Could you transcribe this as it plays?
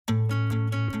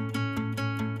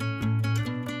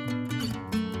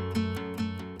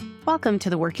Welcome to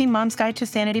the Working Mom's Guide to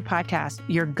Sanity podcast,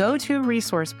 your go-to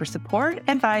resource for support,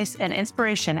 advice, and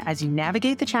inspiration as you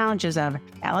navigate the challenges of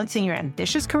balancing your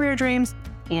ambitious career dreams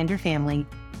and your family.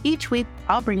 Each week,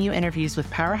 I'll bring you interviews with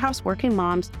powerhouse working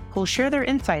moms who'll share their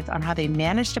insights on how they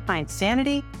manage to find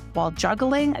sanity while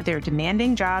juggling their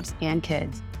demanding jobs and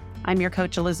kids. I'm your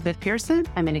coach, Elizabeth Pearson.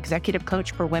 I'm an executive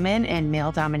coach for women in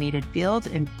male-dominated fields,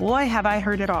 and boy, have I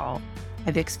heard it all.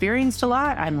 I've experienced a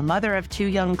lot. I'm a mother of 2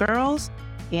 young girls,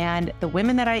 and the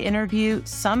women that I interview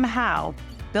somehow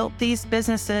built these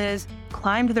businesses,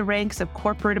 climbed the ranks of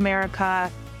corporate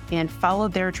America, and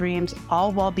followed their dreams,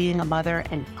 all while being a mother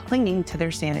and clinging to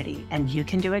their sanity. And you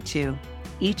can do it too.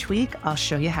 Each week, I'll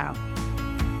show you how.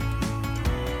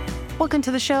 Welcome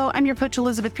to the show. I'm your coach,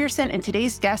 Elizabeth Pearson, and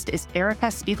today's guest is Erica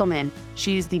Spiegelman.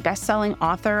 She's the best-selling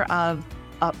author of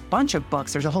a bunch of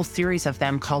books. There's a whole series of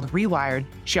them called Rewired.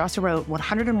 She also wrote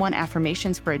 101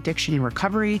 Affirmations for Addiction and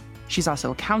Recovery. She's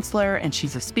also a counselor and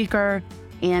she's a speaker.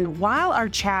 And while our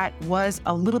chat was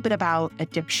a little bit about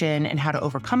addiction and how to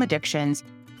overcome addictions,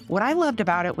 what I loved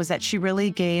about it was that she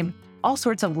really gave all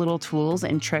sorts of little tools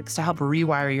and tricks to help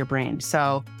rewire your brain.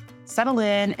 So settle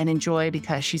in and enjoy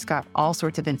because she's got all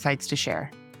sorts of insights to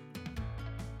share.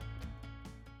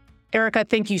 Erica,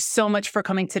 thank you so much for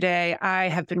coming today. I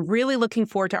have been really looking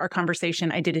forward to our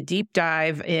conversation. I did a deep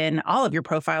dive in all of your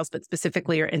profiles, but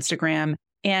specifically your Instagram.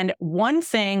 And one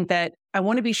thing that I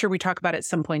want to be sure we talk about at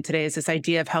some point today is this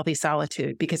idea of healthy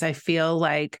solitude, because I feel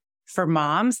like for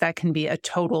moms, that can be a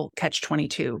total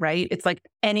catch-22, right? It's like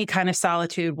any kind of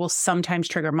solitude will sometimes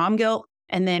trigger mom guilt.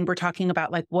 And then we're talking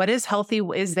about like, what is healthy?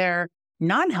 Is there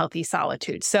non-healthy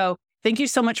solitude? So thank you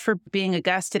so much for being a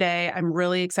guest today. I'm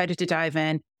really excited to dive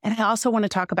in. And I also want to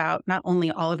talk about not only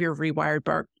all of your rewired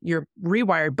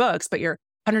books, but your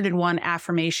 101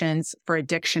 Affirmations for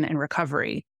Addiction and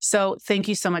Recovery. So thank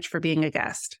you so much for being a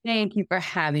guest. Thank you for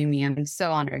having me. I'm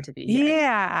so honored to be here.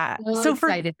 Yeah. So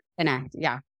excited to connect.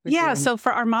 Yeah. Yeah. So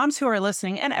for our moms who are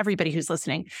listening and everybody who's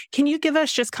listening, can you give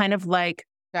us just kind of like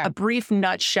a brief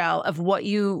nutshell of what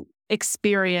you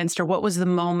experienced or what was the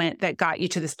moment that got you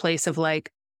to this place of like,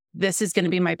 this is going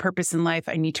to be my purpose in life.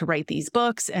 I need to write these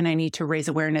books and I need to raise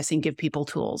awareness and give people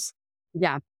tools.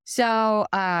 Yeah. So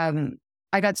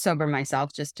I got sober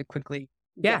myself, just to quickly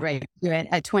get right to it,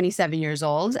 at 27 years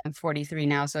old. I'm 43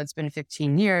 now, so it's been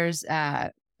 15 years.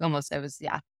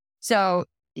 So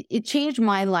it changed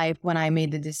my life when I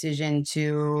made the decision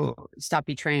to stop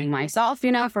betraying myself.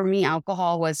 You know, for me,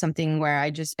 alcohol was something where I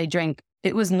drank.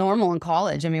 It was normal in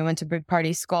college. I mean, I went to big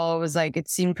party school. It was like, it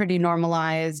seemed pretty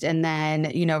normalized. And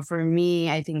then, you know, for me,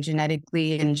 I think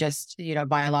genetically and just, you know,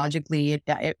 biologically,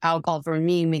 alcohol for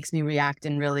me makes me react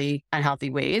in really unhealthy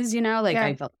ways. You know, like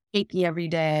I felt achy every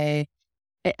day.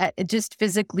 It just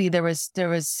physically, there was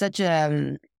such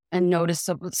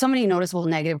so many noticeable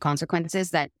negative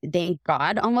consequences that thank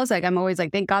God, almost like I'm always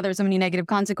like, thank God there's so many negative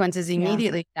consequences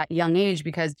immediately at that young age,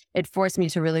 because it forced me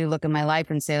to really look at my life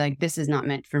and say like, this is not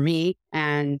meant for me.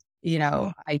 And, you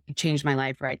know, I changed my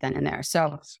life right then and there.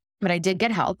 So, but I did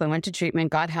get help. I went to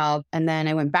treatment, got help. And then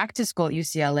I went back to school at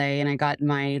UCLA and I got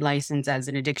my license as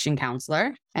an addiction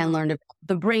counselor and learned about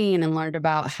the brain and learned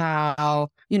about how,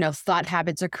 you know, thought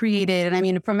habits are created. And I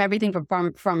mean, from everything from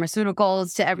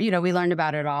pharmaceuticals to, you know, we learned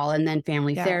about it all. And then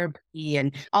family therapy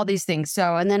and all these things.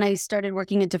 So, and then I started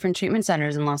working at different treatment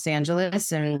centers in Los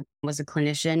Angeles and was a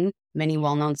clinician, many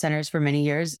well-known centers for many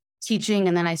years, teaching.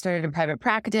 And then I started a private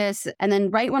practice. And then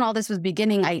right when all this was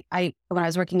beginning, when I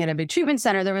was working at a big treatment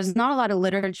center, there was not a lot of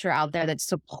literature out there that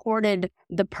supported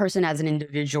the person as an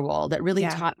individual, that really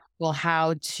taught people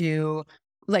how to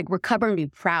like recover and be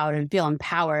proud and feel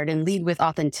empowered and lead with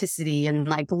authenticity and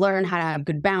like learn how to have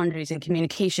good boundaries and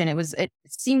communication. It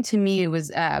seemed to me it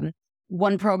was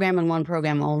one program and one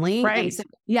program only. Right. So,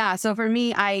 so for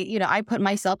me, I put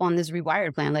myself on this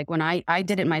rewired plan. Like when I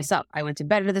did it myself, I went to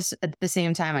bed at the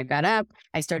same time I got up.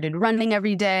 I started running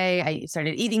every day. I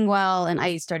started eating well, and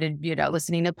I started, you know,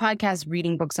 listening to podcasts,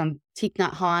 reading books on Thich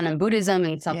Nhat Hanh and Buddhism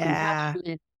and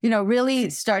self-compassion. You know, really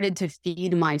started to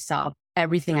feed myself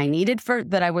everything I needed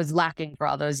that I was lacking for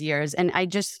all those years. And I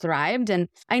just thrived. And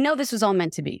I know this was all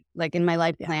meant to be, like in my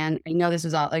life plan. I know this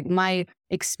was all like my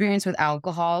experience with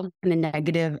alcohol and the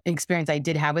negative experience I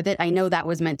did have with it. I know that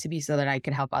was meant to be so that I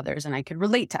could help others and I could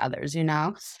relate to others, you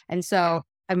know? And so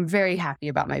I'm very happy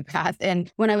about my path. And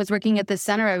when I was working at this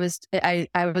center, I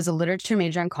was a literature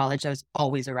major in college. I was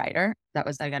always a writer.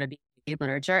 I got to be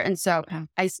literature. And so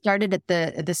I started at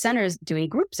the centers doing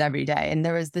groups every day. And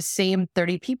there was the same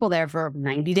 30 people there for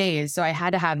 90 days. So I had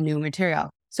to have new material.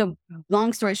 So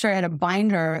long story short, I had a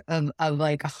binder of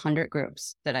like 100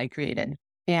 groups that I created.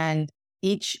 And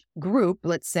each group,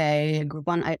 let's say a group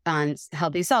on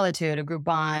healthy solitude, a group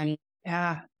on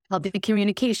healthy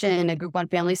communication, a group on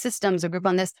family systems, a group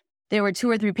on this, there were 2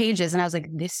 or 3 pages. And I was like,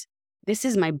 this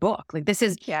is my book. Like this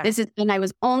is, and I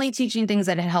was only teaching things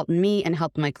that had helped me and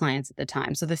helped my clients at the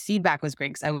time. So the feedback was great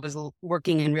because I was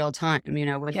working in real time,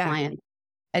 with clients.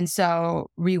 And so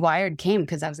Rewired came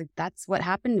because I was like, that's what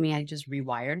happened to me. I just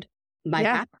rewired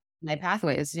my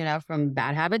pathways, from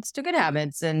bad habits to good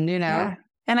habits. And,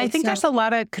 And I think there's a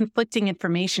lot of conflicting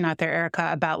information out there, Erica,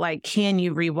 about like, can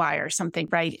you rewire something,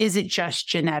 right? Is it just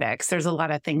genetics? There's a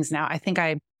lot of things now. I think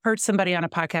I heard somebody on a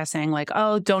podcast saying like,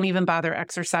 oh, don't even bother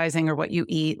exercising or what you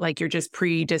eat. Like you're just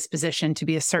predispositioned to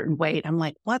be a certain weight. I'm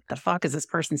like, what the fuck is this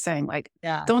person saying? Like,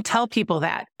 don't tell people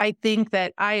that. I think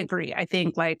that I agree. I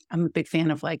think like, I'm a big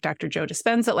fan of like Dr. Joe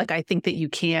Dispenza. Like, I think that you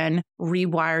can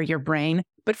rewire your brain.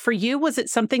 But for you, was it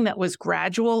something that was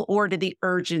gradual, or did the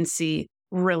urgency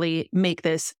really make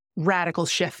this radical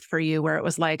shift for you where it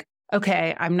was like,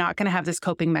 okay, I'm not going to have this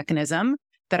coping mechanism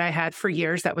that I had for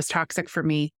years that was toxic for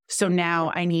me. So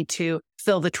now I need to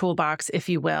fill the toolbox, if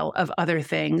you will, of other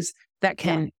things that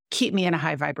can keep me in a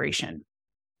high vibration.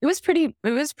 It was pretty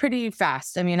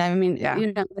fast.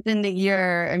 Within the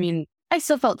year, I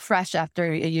still felt fresh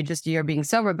after a year being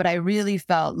sober, but I really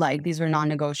felt like these were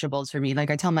non-negotiables for me.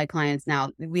 Like I tell my clients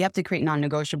now, we have to create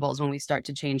non-negotiables when we start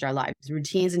to change our lives.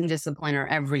 Routines and discipline are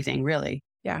everything, really.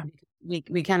 Yeah.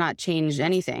 We cannot change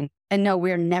anything. And no,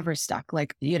 we're never stuck.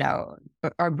 Like,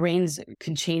 our brains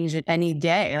can change it any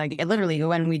day, like literally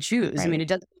when we choose. Right. It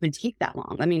doesn't even take that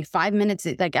long. 5 minutes,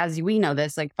 like as we know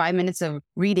this, like 5 minutes of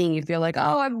reading, you feel like,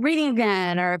 oh, I'm reading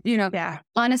again. Or,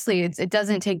 honestly, it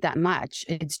doesn't take that much.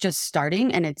 It's just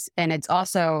starting. And it's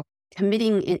also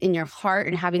committing in your heart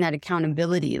and having that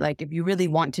accountability. Like if you really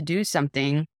want to do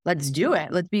something, let's do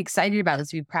it. Let's be excited about it.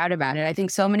 Let's be proud about it. I think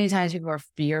so many times people are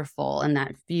fearful, and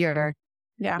that fear,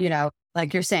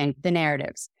 like you're saying, the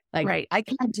narratives. Like, right. I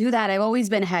can't do that. I've always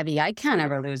been heavy. I can't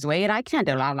ever lose weight. I can't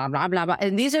do blah, blah, blah, blah, blah.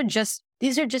 And these are just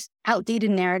outdated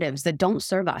narratives that don't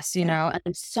serve us, and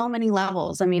so many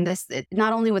levels.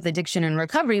 Not only with addiction and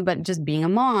recovery, but just being a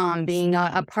mom, being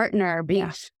a partner,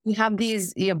 we have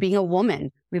these, being a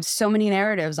woman. We have so many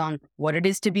narratives on what it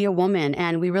is to be a woman.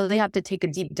 And we really have to take a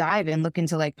deep dive and look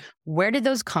into like, where did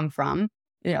those come from?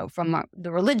 From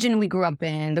the religion we grew up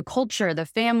in, the culture, the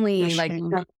family,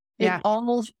 it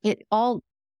all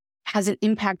has an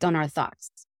impact on our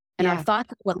thoughts. And our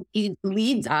thoughts, it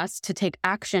leads us to take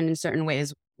action in certain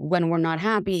ways when we're not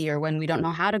happy or when we don't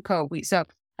know how to cope. So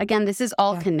again, this is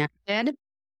all connected.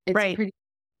 It's right.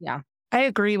 I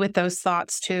agree with those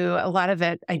thoughts too. A lot of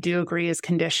it, I do agree, is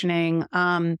conditioning.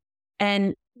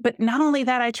 But not only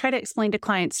that, I try to explain to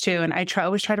clients too. And I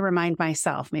always try to remind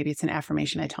myself, maybe it's an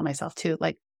affirmation I tell myself too,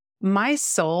 like my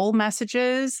soul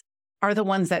messages are the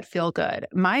ones that feel good.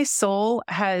 My soul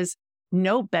has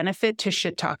no benefit to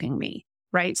shit talking me.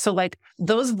 Right. So like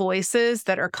those voices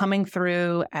that are coming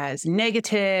through as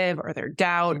negative or their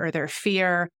doubt or their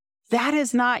fear, that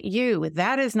is not you.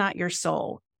 That is not your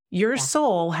soul. Your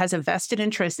soul has a vested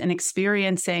interest in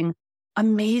experiencing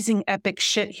amazing, epic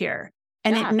shit here.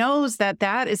 And it knows that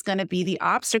that is going to be the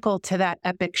obstacle to that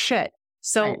epic shit.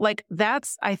 So like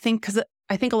that's, I think, because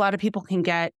I think a lot of people can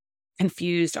get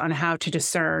confused on how to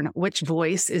discern which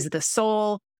voice is the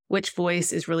soul, which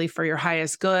voice is really for your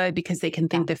highest good, because they can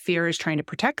think the fear is trying to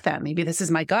protect them. Maybe this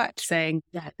is my gut saying,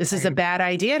 this is a bad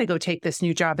idea to go take this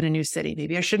new job in a new city.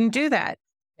 Maybe I shouldn't do that.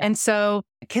 And so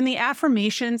can the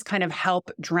affirmations kind of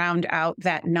help drown out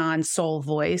that non-soul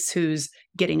voice who's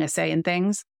getting a say in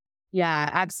things? Yeah,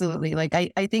 absolutely. Like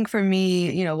I think for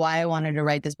me, why I wanted to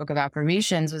write this book of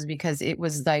affirmations was because it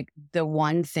was like the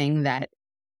one thing that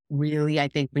really, I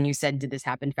think when you said, did this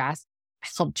happen fast,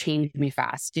 helped change me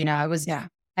fast.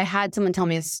 I had someone tell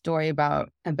me a story about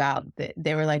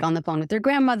they were like on the phone with their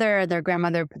grandmother. Their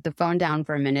grandmother put the phone down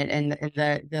for a minute, and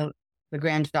the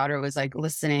granddaughter was like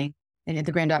listening. And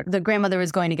the grandmother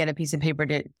was going to get a piece of paper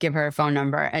to give her a phone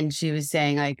number, and she was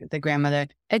saying like the grandmother,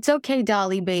 "It's okay,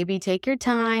 Dolly, baby, take your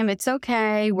time. It's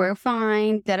okay, we're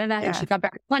fine." Da da da. And she got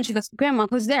back to lunch. She goes, "Grandma,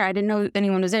 who's there? I didn't know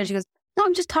anyone was there." She goes, "No,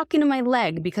 I'm just talking to my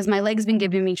leg because my leg's been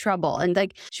giving me trouble." And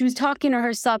like she was talking to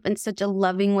herself in such a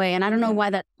loving way. And I don't know why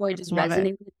that story just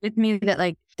resonated with me, that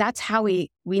like that's how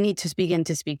we need to begin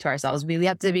to speak to ourselves. We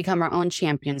have to become our own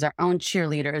champions, our own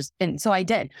cheerleaders. And so I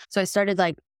did. So I started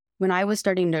like when I was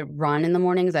starting to run in the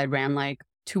mornings, I ran like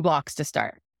 2 blocks to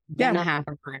start. Then a half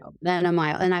a mile, then a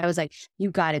mile. And I was like, "You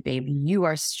got it, baby. You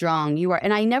are strong. You are."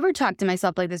 And I never talked to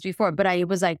myself like this before, but I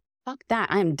was like, fuck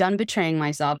that. I am done betraying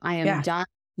myself. I am done.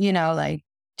 Like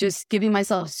just giving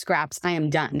myself scraps. I am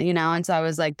done, And so I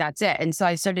was like, that's it. And so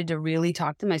I started to really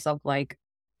talk to myself like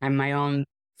I'm my own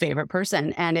favorite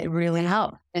person. And it really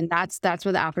helped. And that's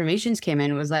where the affirmations came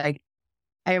in. It was like,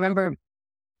 I remember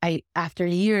after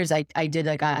years, I did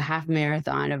like a half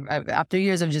marathon after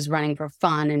years of just running for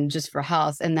fun and just for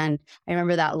health. And then I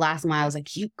remember that last mile, I was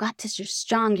like, you got this, you're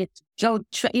strong, and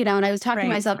I was talking to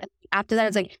myself. After that,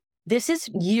 it's like, this is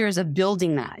years of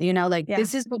building that,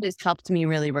 this is what has helped me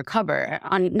really recover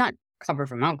not recover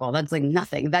from alcohol. That's like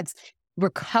nothing. That's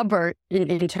recover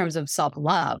in terms of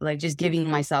self-love, like just giving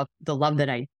myself the love that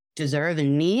I deserve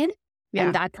and need. Yeah.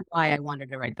 And that's why I wanted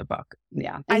to write the book.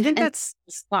 Yeah. I think that's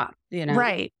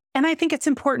right. And I think it's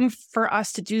important for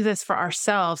us to do this for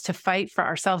ourselves, to fight for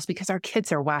ourselves, because our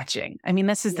kids are watching. I mean,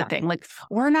 this is the thing. Like,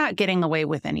 we're not getting away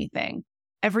with anything.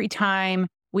 Every time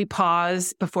we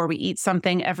pause before we eat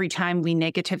something, every time we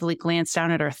negatively glance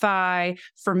down at our thigh.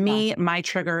 For me, my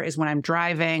trigger is when I'm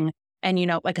driving and,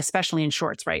 like, especially in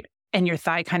shorts, right? And your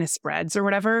thigh kind of spreads or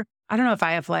whatever. I don't know if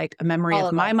I have like a memory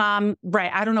of my mom.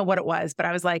 Right. I don't know what it was, but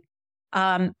I was like,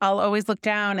 I'll always look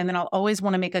down and then I'll always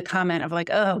want to make a comment of like,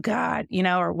 oh God,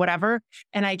 or whatever.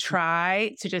 And I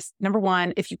try to just, number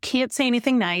one, if you can't say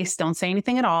anything nice, don't say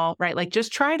anything at all, right? Like,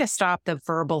 just try to stop the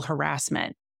verbal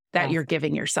harassment that you're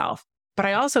giving yourself. But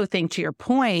I also think, to your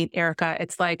point, Erica,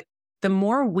 it's like, the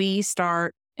more we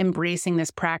start embracing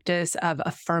this practice of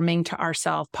affirming to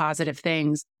ourselves positive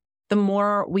things, the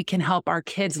more we can help our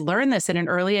kids learn this at an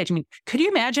early age. I mean, could you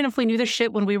imagine if we knew this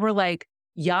shit when we were like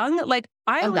young? Like,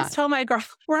 I always tell my girl,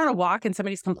 we're on a walk and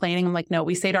somebody's complaining. I'm like, no,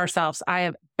 we say to ourselves, I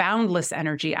have boundless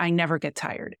energy. I never get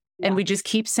tired. Yeah. And we just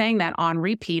keep saying that on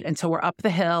repeat until we're up the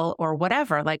hill or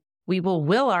whatever. Like, we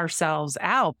will ourselves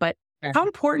out. But how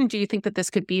important do you think that this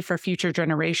could be for future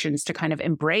generations to kind of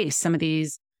embrace some of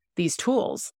these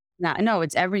tools? No,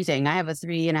 it's everything. I have a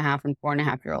 3.5 and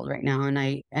 4.5-year-old right now. And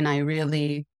I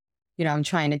really, I'm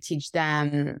trying to teach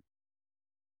them,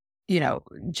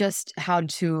 just how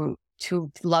to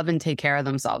love and take care of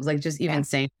themselves. Like, just even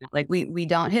saying that, like, we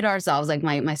don't hit ourselves. Like,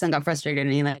 my son got frustrated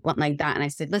and he went like that. And I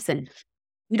said, listen,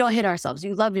 we don't hit ourselves.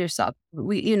 You love yourself.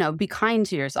 Be kind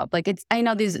to yourself. Like, I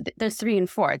know there's 3 and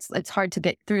 4. It's hard to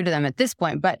get through to them at this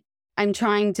point, but I'm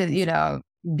trying to,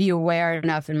 be aware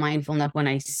enough and mindful enough when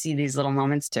I see these little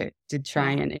moments to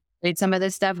try and integrate some of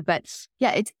this stuff. But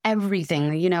yeah, it's everything.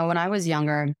 When I was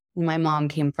younger, my mom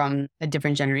came from a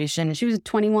different generation. She was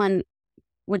 21.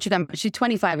 She's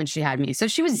 25 when she had me. So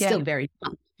she was still very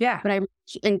young. Yeah. But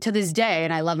and to this day,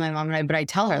 and I love my mom, but I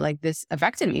tell her, like, this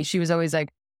affected me. She was always like,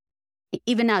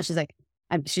 even now, she's like,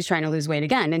 she's trying to lose weight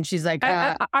again. And she's like,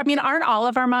 I mean, aren't all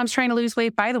of our moms trying to lose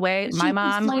weight? By the way, my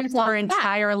mom, her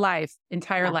entire life.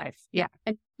 Yeah.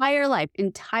 Entire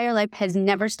life has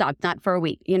never stopped, not for a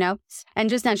week, And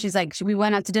just now she's like, we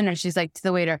went out to dinner. She's like to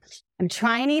the waiter, I'm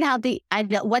trying to eat healthy. I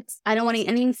don't want to eat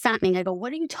anything fattening. I go,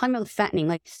 what are you talking about fattening?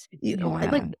 Like,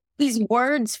 like these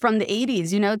words from the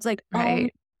 80s, it's like, oh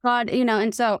God,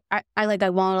 and so I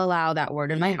won't allow that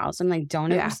word in my house. I'm like,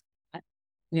 don't ever,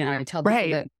 I tell them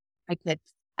that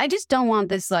I just don't want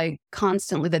this, like,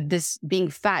 constantly, that this being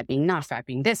fat, being not fat,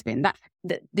 being this, being that,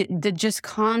 the just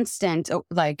constant,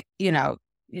 like,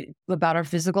 about our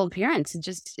physical appearance. It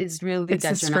just is really, it's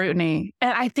the scrutiny.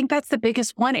 And I think that's the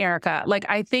biggest one, Erica. Like,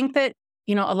 I think that,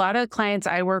 a lot of clients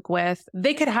I work with,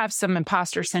 they could have some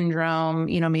imposter syndrome,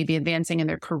 maybe advancing in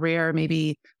their career,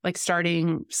 maybe like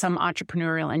starting some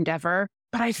entrepreneurial endeavor.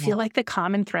 But I feel like the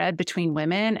common thread between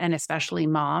women, and especially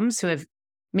moms who have,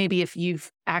 maybe if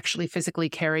you've actually physically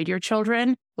carried your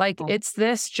children, like, it's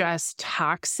this just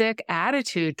toxic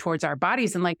attitude towards our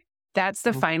bodies. And like, that's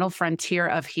the final frontier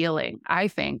of healing, I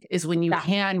think, is when you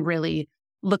can really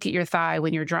look at your thigh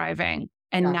when you're driving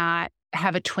and not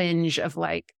have a twinge of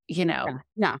like,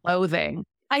 loathing.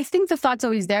 I think the thought's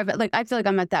always there, but like, I feel like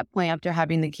I'm at that point after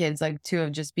having the kids, like, too,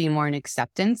 of just being more in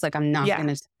acceptance. Like, I'm not going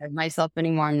to serve myself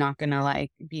anymore. I'm not going to like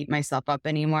beat myself up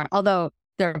anymore. Although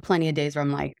there are plenty of days where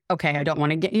I'm like, okay, I don't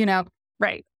want to get,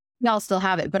 right. Y'all still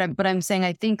have it. But I'm saying,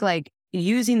 I think like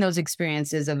using those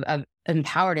experiences of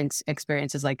empowered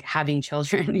experiences, like having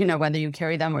children, whether you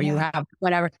carry them or you have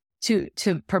whatever, to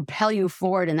propel you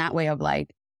forward in that way of like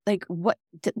what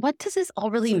does this all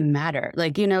really matter?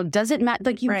 Like, does it matter?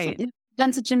 Like, you've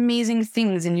done such amazing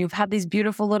things and you've had these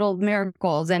beautiful little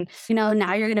miracles, and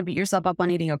now you're gonna beat yourself up on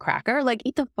eating a cracker. Like,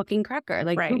 eat the fucking cracker.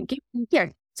 Like,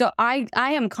 here. So I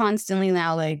am constantly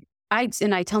now, like, I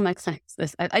tell my clients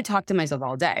this. I talk to myself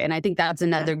all day, and I think that's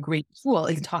another great tool,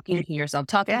 is talking to yourself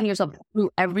through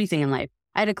everything in life.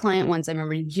 I had a client once, I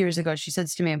remember years ago, she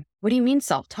says to me, what do you mean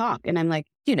self-talk? And I'm like,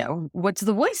 what's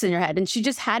the voice in your head? And she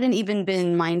just hadn't even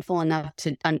been mindful enough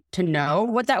to know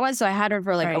what that was. So I had her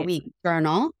for like a week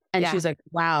journal, and she was like,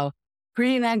 wow,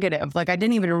 pretty negative. Like I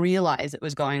didn't even realize it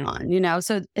was going on,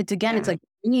 So it's it's like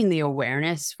bringing the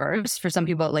awareness first. For some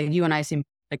people, like you and I seem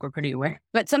like we're pretty aware,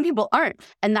 but some people aren't.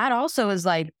 And that also is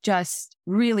like just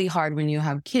really hard when you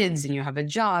have kids and you have a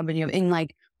job and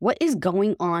like, what is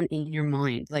going on in your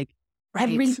mind? Like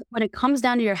when it comes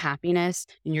down to your happiness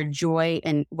and your joy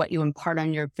and what you impart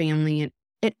on your family, and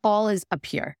it all is up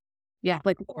here. Yeah.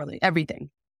 Like everything.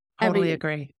 Totally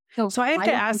agree. So I have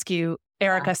to ask you,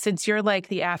 Erica, since you're like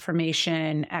the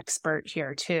affirmation expert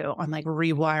here too, on like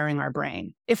rewiring our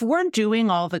brain, if we're doing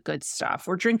all the good stuff,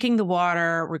 we're drinking the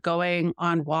water, we're going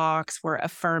on walks, we're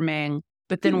affirming,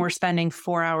 but then we're spending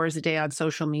 4 hours a day on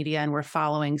social media and we're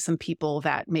following some people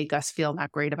that make us feel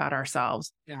not great about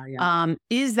ourselves.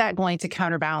 Is that going to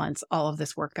counterbalance all of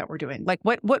this work that we're doing? Like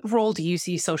what role do you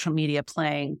see social media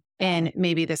playing in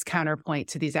maybe this counterpoint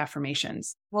to these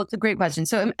affirmations? Well, it's a great question.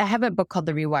 So I have a book called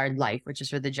The Rewired Life, which is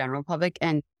for the general public.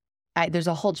 And there's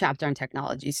a whole chapter on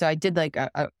technology. So I did like,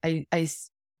 I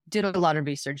did a lot of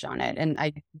research on it.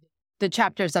 And the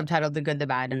chapter is subtitled The Good, the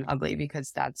Bad, and Ugly,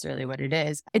 because that's really what it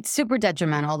is. It's super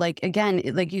detrimental. Like, again,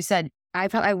 like you said,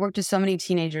 I worked with so many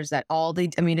teenagers that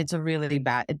it's a really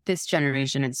bad, this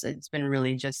generation, it's been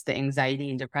really just the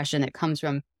anxiety and depression that comes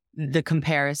from the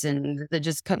comparison, the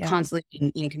just constantly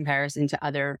in comparison to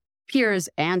other peers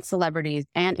and celebrities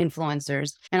and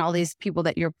influencers and all these people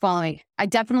that you're following. I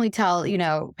definitely tell,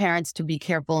 parents to be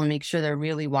careful and make sure they're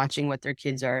really watching what their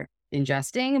kids are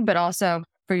ingesting, but also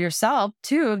for yourself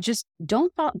too, just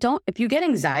don't, if you get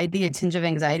anxiety, a tinge of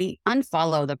anxiety,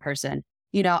 unfollow the person.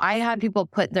 I had people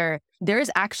there's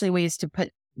actually ways to put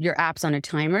your apps on a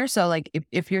timer. So like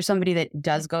if you're somebody that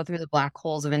does go through the black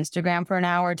holes of Instagram for an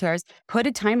hour or 2 hours, put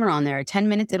a timer on there. 10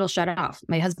 minutes, it'll shut off.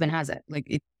 My husband has it.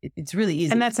 Like it's really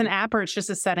easy. And that's an app, or it's just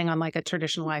a setting on like a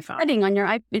traditional iPhone? Setting on your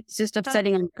iPhone. It's just a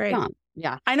setting on your phone.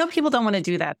 Yeah. I know people don't want to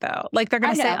do that though. Like they're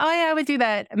going to say, oh yeah, I would do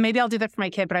that. Maybe I'll do that for my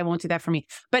kid, but I won't do that for me.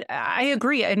 But I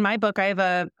agree. In my book, I have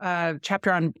a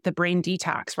chapter on the brain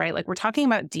detox, right? Like we're talking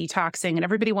about detoxing and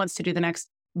everybody wants to do the next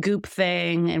Goop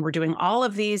thing. And we're doing all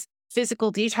of these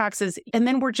physical detoxes. And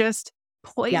then we're just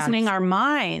poisoning our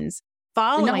minds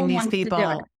following these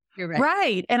people. You're right.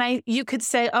 Right. And you could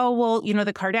say, oh, well,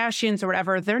 the Kardashians or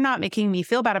whatever, they're not making me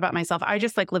feel bad about myself. I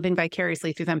just like living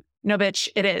vicariously through them. No, bitch,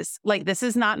 it is. Like, this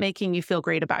is not making you feel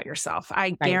great about yourself.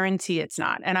 I guarantee it's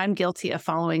not. And I'm guilty of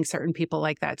following certain people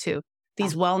like that too.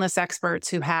 These wellness experts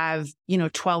who have,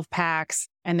 12 packs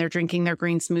and they're drinking their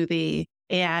green smoothie,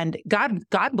 and God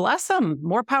bless them.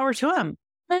 More power to them.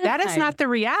 That is not the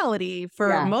reality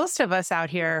for most of us out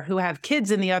here who have kids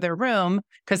in the other room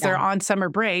because they're on summer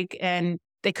break and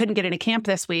they couldn't get into camp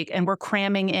this week, and we're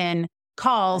cramming in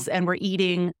calls and we're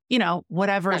eating,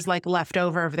 whatever is like left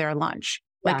over of their lunch.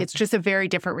 Like it's just a very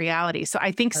different reality. So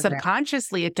I think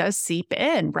subconsciously it does seep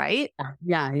in, right?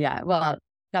 Yeah. Well,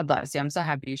 God bless you. I'm so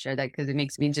happy you shared that because it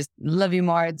makes me just love you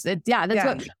more.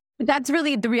 That's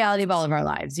really the reality of all of our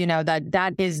lives.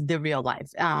 That is the real life.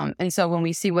 And so when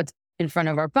we see what's in front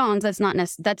of our phones, that's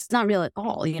not real at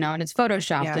all, and it's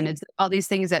photoshopped and it's all these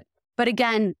things but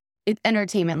again, it's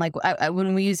entertainment. Like I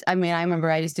remember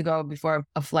I used to go before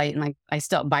a flight and like I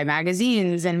still buy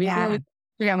magazines and it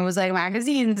was like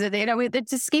magazines,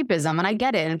 it's escapism, and I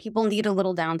get it. And people need a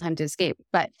little downtime to escape.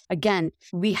 But again,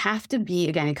 we have to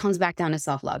it comes back down to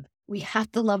self-love. We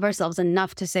have to love ourselves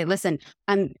enough to say, listen,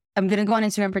 I'm going to go on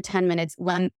Instagram for 10 minutes.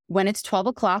 When it's 12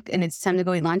 o'clock and it's time to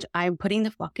go eat lunch, I'm putting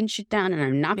the fucking shit down and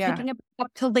I'm not picking it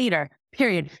up till later.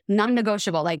 Period.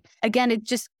 Non-negotiable. Like, again, it's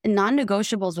just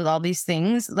non-negotiables with all these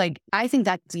things. Like, I think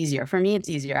that's easier. For me, it's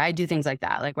easier. I do things like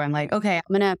that. Like where I'm like, okay,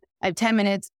 I have 10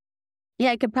 minutes.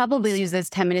 Yeah, I could probably use this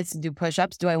 10 minutes to do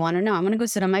push-ups. Do I want to know? I'm going to go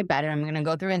sit on my bed and I'm going to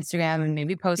go through Instagram and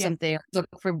maybe post something, look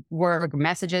for work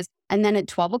messages. And then at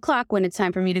 12 o'clock, when it's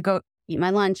time for me to go eat my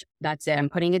lunch, that's it. I'm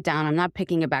putting it down. I'm not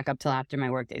picking it back up till after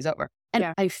my workday's over.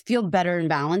 And I feel better and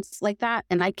balanced like that.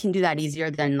 And I can do that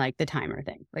easier than like the timer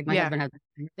thing. Like my husband has the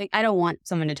timer thing. I don't want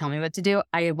someone to tell me what to do.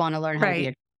 I want to learn how to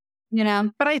be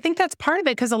But I think that's part of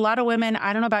it because a lot of women,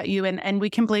 I don't know about you, and we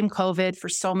can blame COVID for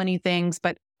so many things,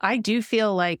 but I do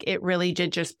feel like it really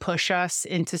did just push us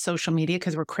into social media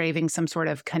because we're craving some sort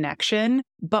of connection.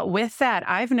 But with that,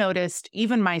 I've noticed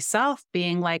even myself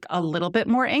being like a little bit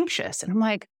more anxious. And I'm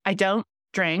like, I don't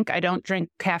drink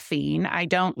caffeine.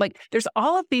 There's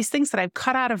all of these things that I've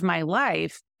cut out of my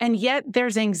life. And yet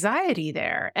there's anxiety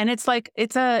there. And it's like,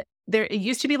 it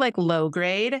used to be like low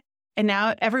grade. And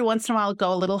now every once in a while,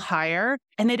 go a little higher.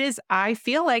 And I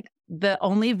feel like the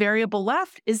only variable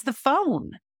left is the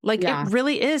phone. Like it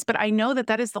really is. But I know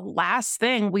that is the last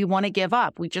thing we want to give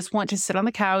up. We just want to sit on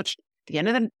the couch at the end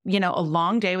of a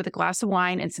long day with a glass of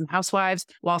wine and some housewives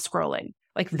while scrolling.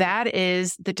 Like that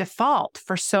is the default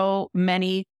for so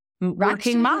many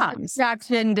working moms.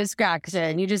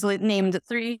 Distraction. You just named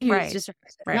 3 Right.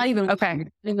 distractions. Right. Not even Okay. Not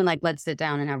even like let's sit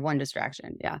down and have one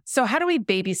distraction. Yeah. So how do we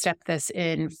baby step this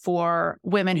in for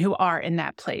women who are in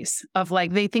that place of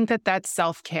like, they think that that's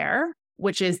self-care,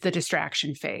 which is the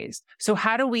distraction phase. So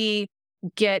how do we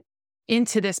get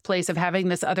into this place of having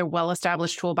this other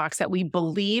well-established toolbox that we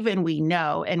believe and we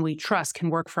know and we trust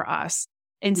can work for us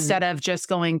instead of just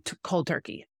going to cold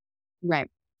turkey? Right.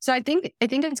 So I think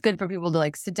it's good for people to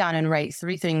like sit down and write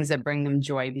 3 things that bring them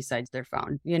joy besides their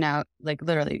phone, like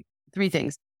literally 3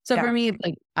 things. So for me,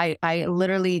 like I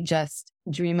literally just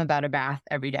dream about a bath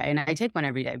every day, and I take one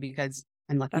every day because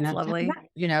I'm lucky enough to have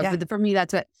a bath, but for me,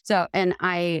 that's it. So, and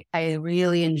I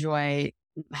really enjoy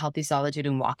healthy solitude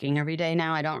and walking every day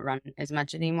now. I don't run as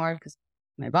much anymore because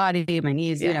my body, my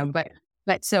knees,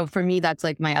 but so for me, that's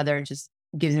like my other just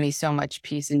gives me so much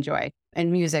peace and joy.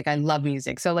 And music, I love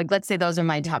music. So like, let's say those are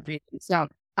my top 3 things. So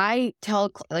I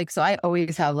so I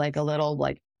always have like a little,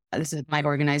 like, this is my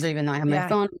organizer, even though I have my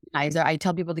phone organizer. I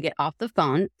tell people to get off the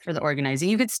phone for the organizing.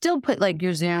 You could still put like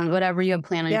your Zoom, whatever you have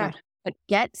planned on your phone, but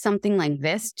get something like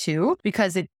this too,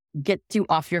 because it gets you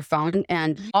off your phone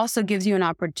and also gives you an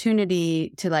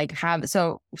opportunity to like have,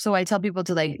 so I tell people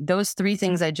to like, those 3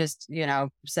 things I just,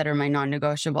 said are my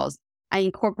non-negotiables. I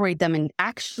incorporate them and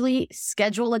actually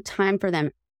schedule a time for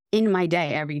them in my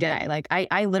day every day. Like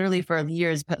I literally for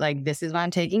years put like, this is when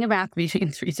I'm taking a bath between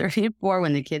 3:30 and 4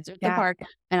 when the kids are at the park.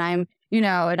 And I'm,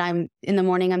 and I'm in the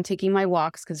morning, I'm taking my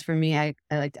walks. Cause for me, I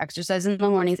like to exercise in the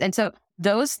mornings. And so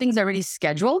those things are already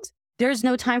scheduled. There's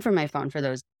no time for my phone for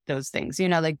those things,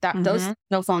 like that, those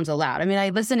no phones allowed. I mean,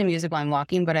 I listen to music while I'm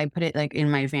walking, but I put it like in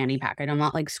my fanny pack. I'm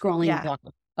not like scrolling.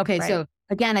 Okay. So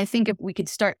again, I think if we could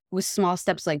start with small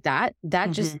steps like that,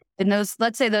 just, and those,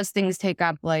 let's say those things take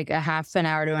up like a half an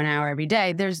hour to an hour every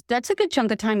day. That's a good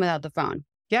chunk of time without the phone.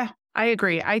 Yeah, I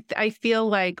agree. I feel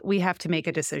like we have to make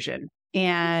a decision,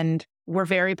 and we're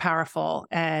very powerful,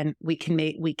 and we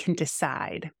can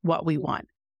decide what we want.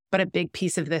 But a big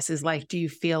piece of this is like, do you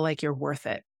feel like you're worth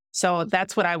it? So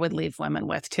that's what I would leave women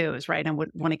with too, is right. And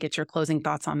would want to get your closing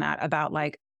thoughts on that about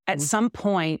like, at some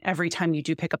point, every time you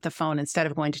do pick up the phone, instead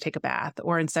of going to take a bath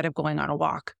or instead of going on a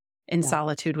walk in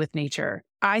solitude with nature,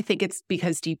 I think it's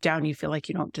because deep down you feel like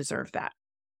you don't deserve that.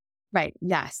 Right.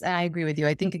 Yes. And I agree with you.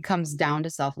 I think it comes down to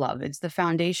self-love. It's the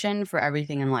foundation for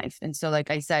everything in life. And so, like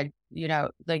I said,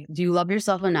 like, do you love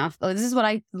yourself enough? Oh, this is what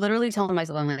I literally tell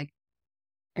myself. I'm like,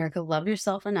 Erica, love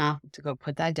yourself enough to go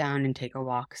put that down and take a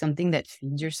walk, something that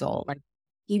feeds your soul. Like,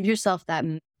 give yourself that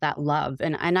love.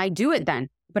 And I do it then.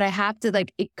 But I have to,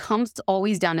 like, it comes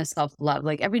always down to self-love.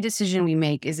 Like every decision we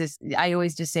make is this, I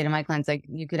always just say to my clients, like,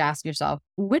 you could ask yourself,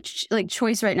 which like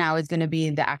choice right now is going to be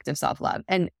the act of self-love?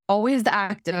 And always the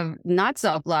act of not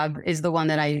self-love is the one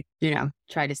that I,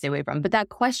 try to stay away from. But that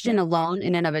question alone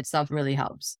in and of itself really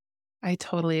helps. I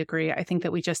totally agree. I think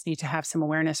that we just need to have some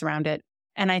awareness around it.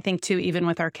 And I think too, even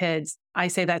with our kids, I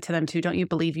say that to them too. Don't you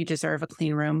believe you deserve a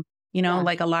clean room?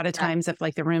 Like a lot of times if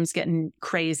like the room's getting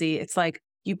crazy, it's like,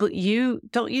 don't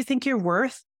you think you're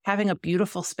worth having a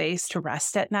beautiful space to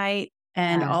rest at night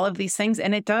and all of these things?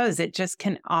 And it does. It just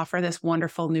can offer this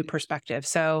wonderful new perspective.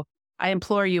 So I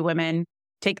implore you women,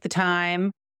 take the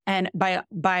time and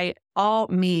by all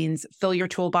means, fill your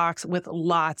toolbox with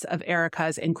lots of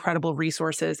Erica's incredible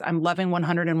resources. I'm loving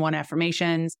 101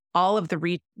 affirmations. All of the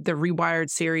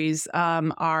Rewired series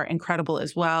are incredible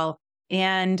as well.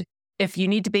 And if you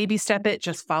need to baby step it,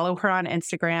 just follow her on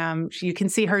Instagram. You can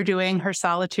see her doing her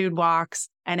solitude walks,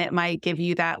 and it might give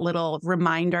you that little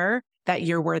reminder that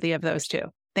you're worthy of those too.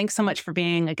 Thanks so much for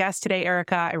being a guest today,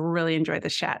 Erica. I really enjoyed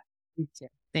this chat.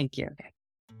 Thank you.